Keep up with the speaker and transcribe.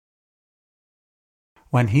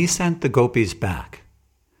When he sent the gopis back,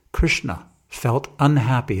 Krishna felt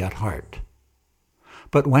unhappy at heart.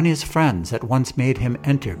 But when his friends at once made him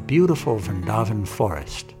enter beautiful Vrindavan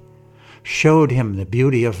forest, showed him the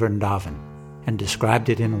beauty of Vrindavan, and described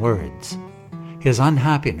it in words, his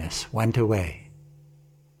unhappiness went away.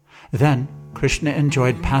 Then Krishna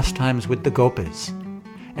enjoyed pastimes with the gopis,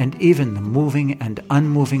 and even the moving and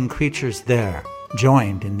unmoving creatures there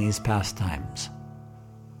joined in these pastimes.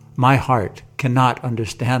 My heart cannot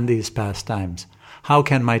understand these pastimes. How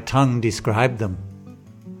can my tongue describe them?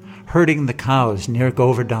 Herding the cows near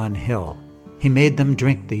Govardhan Hill, he made them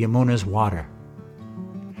drink the Yamuna's water.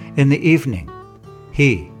 In the evening,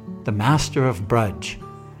 he, the master of Braj,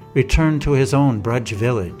 returned to his own Braj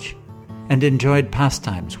village and enjoyed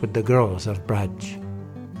pastimes with the girls of Braj.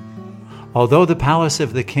 Although the palace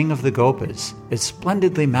of the king of the Gopas is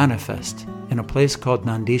splendidly manifest in a place called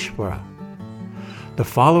Nandishvara, the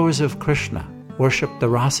followers of Krishna worship the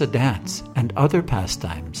rasa dance and other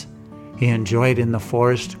pastimes he enjoyed in the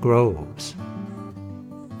forest groves.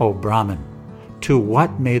 O Brahman, to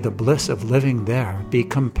what may the bliss of living there be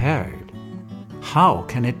compared? How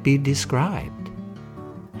can it be described?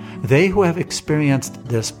 They who have experienced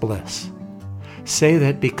this bliss say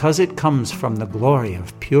that because it comes from the glory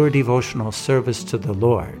of pure devotional service to the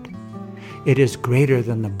Lord, it is greater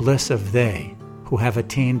than the bliss of they who have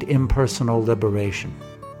attained impersonal liberation,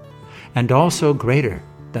 and also greater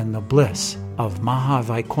than the bliss of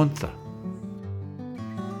Mahavaikuntha.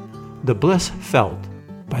 The bliss felt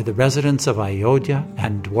by the residents of Ayodhya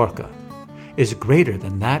and Dwarka is greater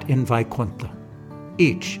than that in Vaikuntha.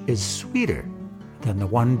 Each is sweeter than the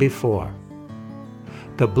one before.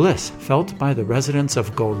 The bliss felt by the residents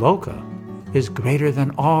of Goloka is greater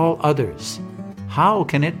than all others. How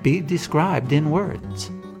can it be described in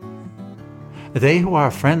words? They who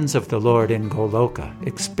are friends of the Lord in Goloka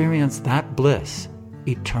experience that bliss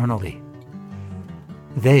eternally.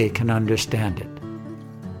 They can understand it.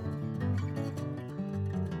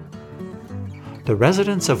 The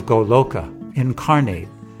residents of Goloka incarnate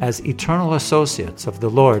as eternal associates of the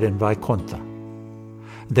Lord in Vaikuntha.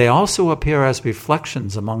 They also appear as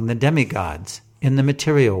reflections among the demigods in the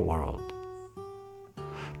material world.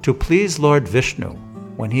 To please Lord Vishnu,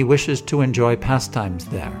 when he wishes to enjoy pastimes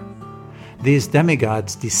there, these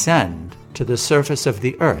demigods descend to the surface of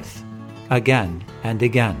the earth again and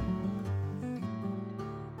again.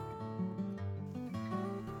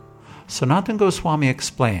 Sanatana Goswami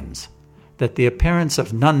explains that the appearance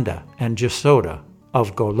of Nanda and Jasoda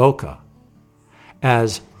of Goloka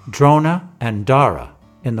as Drona and Dara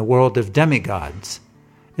in the world of demigods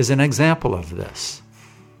is an example of this.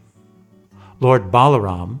 Lord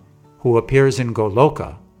Balaram, who appears in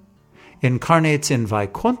Goloka, incarnates in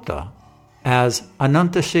Vaikuntha as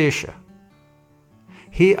Anantashesha.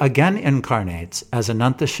 He again incarnates as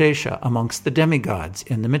Anantashesha amongst the demigods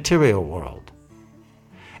in the material world.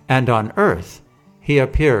 And on earth, he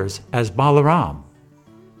appears as Balaram.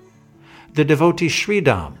 The devotee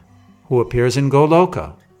Sridham, who appears in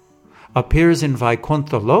Goloka, appears in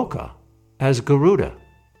Vaikuntha Loka as Garuda.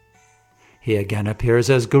 He again appears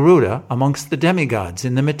as Garuda amongst the demigods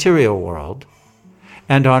in the material world,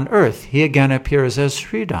 and on earth he again appears as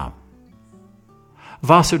Sridham.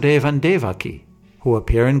 Vasudeva and Devaki, who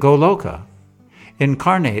appear in Goloka,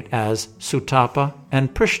 incarnate as Sutapa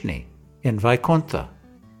and Prishni in Vaikuntha,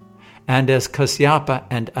 and as Kasyapa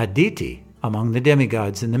and Aditi among the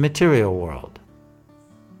demigods in the material world.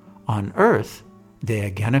 On earth, they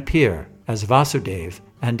again appear as Vasudeva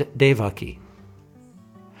and Devaki.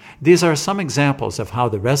 These are some examples of how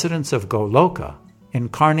the residents of Goloka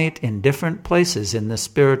incarnate in different places in the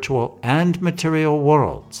spiritual and material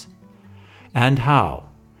worlds, and how,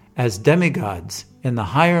 as demigods in the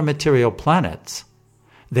higher material planets,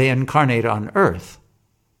 they incarnate on earth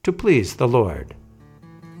to please the Lord.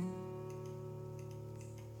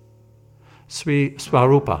 Sri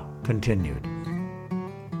Swarupa continued.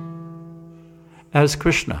 As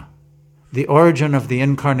Krishna, the origin of the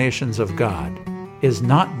incarnations of God, is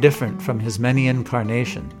not different from his many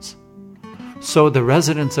incarnations, so the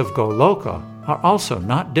residents of Goloka are also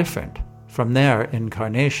not different from their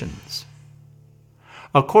incarnations.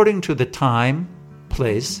 According to the time,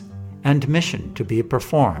 place, and mission to be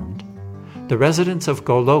performed, the residents of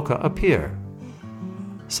Goloka appear,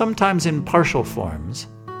 sometimes in partial forms,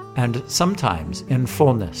 and sometimes in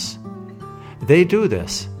fullness. They do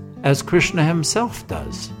this as Krishna himself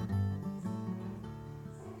does.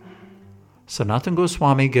 Sanatana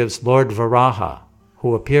Goswami gives Lord Varaha,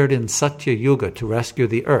 who appeared in Satya Yuga to rescue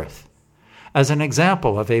the earth, as an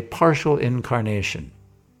example of a partial incarnation,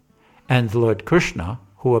 and Lord Krishna,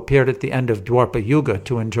 who appeared at the end of Dwapara Yuga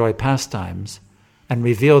to enjoy pastimes, and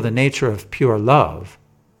reveal the nature of pure love,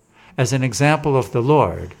 as an example of the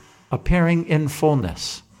Lord appearing in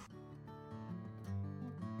fullness.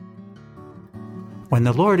 When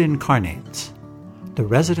the Lord incarnates, the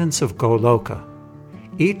residents of Goloka,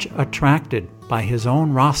 each attracted by his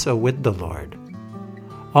own rasa with the Lord,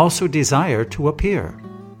 also desire to appear,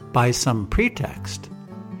 by some pretext,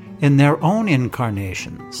 in their own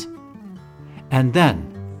incarnations, and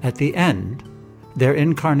then, at the end, their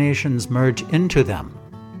incarnations merge into them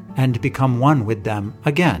and become one with them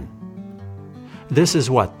again. This is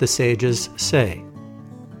what the sages say.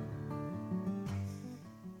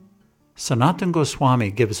 Sanatana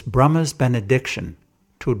Goswami gives Brahma's benediction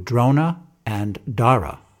to Drona and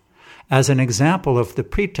Dara as an example of the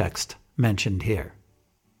pretext mentioned here.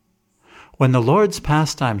 When the Lord's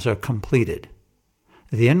pastimes are completed,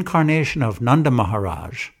 the incarnation of Nanda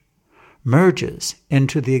Maharaj merges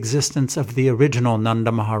into the existence of the original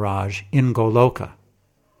Nanda Maharaj in Goloka,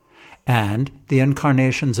 and the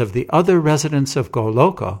incarnations of the other residents of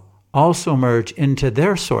Goloka also merge into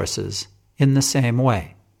their sources in the same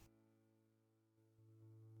way.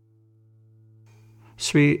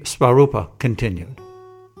 Sri Swarupa continued,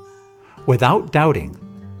 "Without doubting,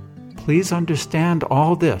 please understand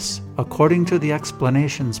all this according to the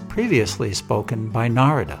explanations previously spoken by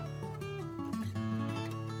Narada."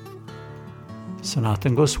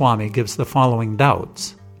 Sanatana Goswami gives the following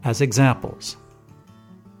doubts as examples.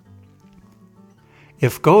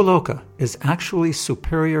 If Goloka is actually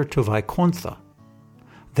superior to Vaikuntha,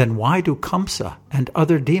 then why do Kamsa and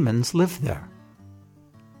other demons live there?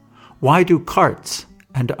 Why do carts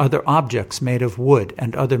and other objects made of wood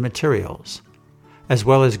and other materials, as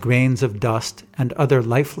well as grains of dust and other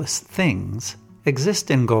lifeless things, exist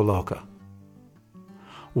in Goloka?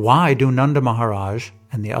 Why do Nanda Maharaj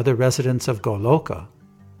and the other residents of Goloka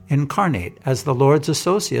incarnate as the Lord's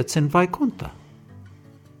associates in Vaikuntha?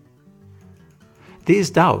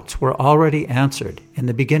 These doubts were already answered in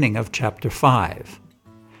the beginning of chapter 5,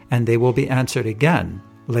 and they will be answered again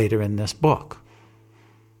later in this book.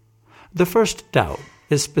 The first doubt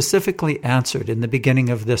is specifically answered in the beginning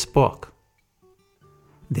of this book.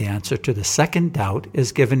 The answer to the second doubt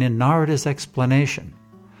is given in Narada's explanation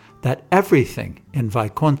that everything in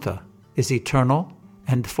Vaikuntha is eternal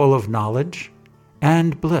and full of knowledge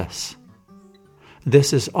and bliss.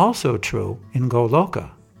 This is also true in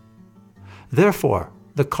Goloka. Therefore,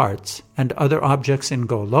 the carts and other objects in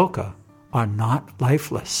Goloka are not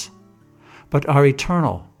lifeless, but are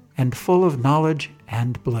eternal and full of knowledge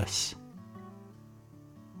and bliss.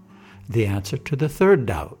 The answer to the third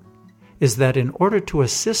doubt is that in order to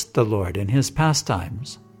assist the Lord in his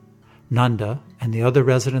pastimes, Nanda and the other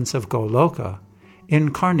residents of Goloka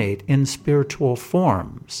incarnate in spiritual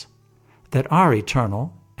forms that are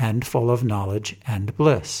eternal and full of knowledge and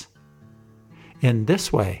bliss. In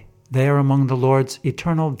this way, they are among the Lord's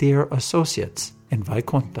eternal dear associates in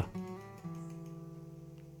Vaikuntha.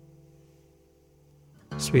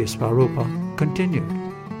 Sri Swarupa continued,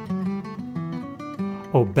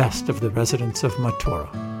 O best of the residents of Mathura,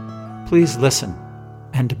 please listen,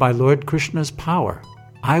 and by Lord Krishna's power,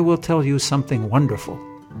 I will tell you something wonderful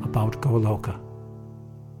about Goloka.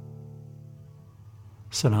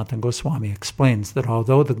 Sanatana Goswami explains that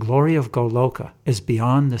although the glory of Goloka is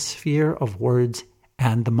beyond the sphere of words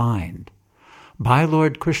and the mind, by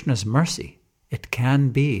Lord Krishna's mercy, it can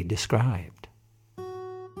be described.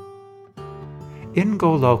 In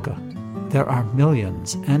Goloka, there are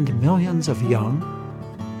millions and millions of young,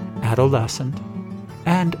 adolescent,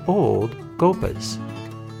 and old gopas.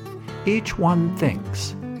 Each one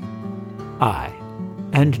thinks, I,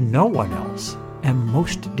 and no one else, am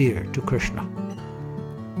most dear to Krishna.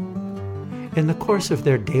 In the course of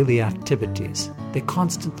their daily activities, they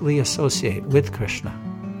constantly associate with Krishna.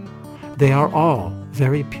 They are all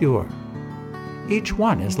very pure. Each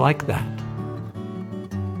one is like that.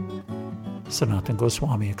 Sanatana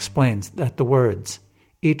Goswami explains that the words,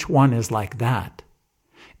 each one is like that,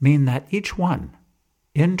 mean that each one,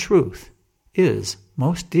 in truth, is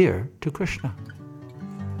most dear to Krishna.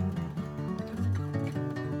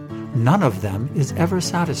 None of them is ever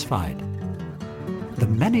satisfied. The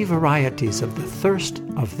many varieties of the thirst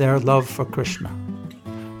of their love for Krishna,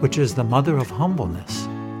 which is the mother of humbleness,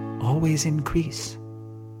 always increase.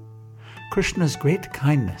 Krishna's great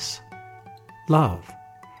kindness, love,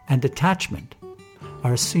 and attachment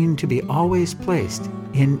are seen to be always placed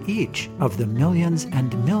in each of the millions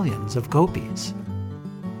and millions of gopis.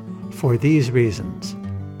 For these reasons,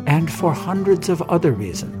 and for hundreds of other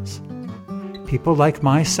reasons, people like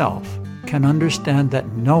myself can understand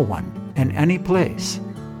that no one in any place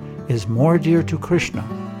is more dear to Krishna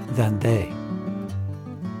than they.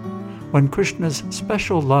 When Krishna's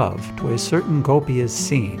special love to a certain gopi is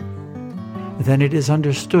seen, then it is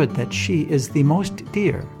understood that she is the most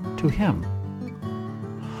dear to him.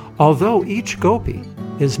 Although each gopi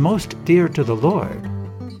is most dear to the Lord,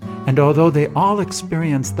 and although they all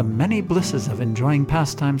experience the many blisses of enjoying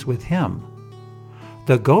pastimes with him,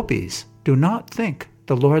 the gopis do not think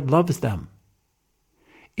the Lord loves them.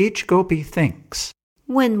 Each gopi thinks,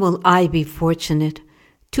 "When will I be fortunate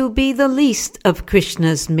to be the least of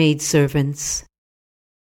Krishna's maidservants?"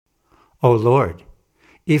 O Lord,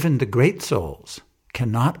 even the great souls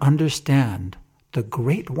cannot understand the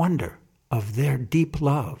great wonder of their deep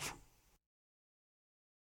love.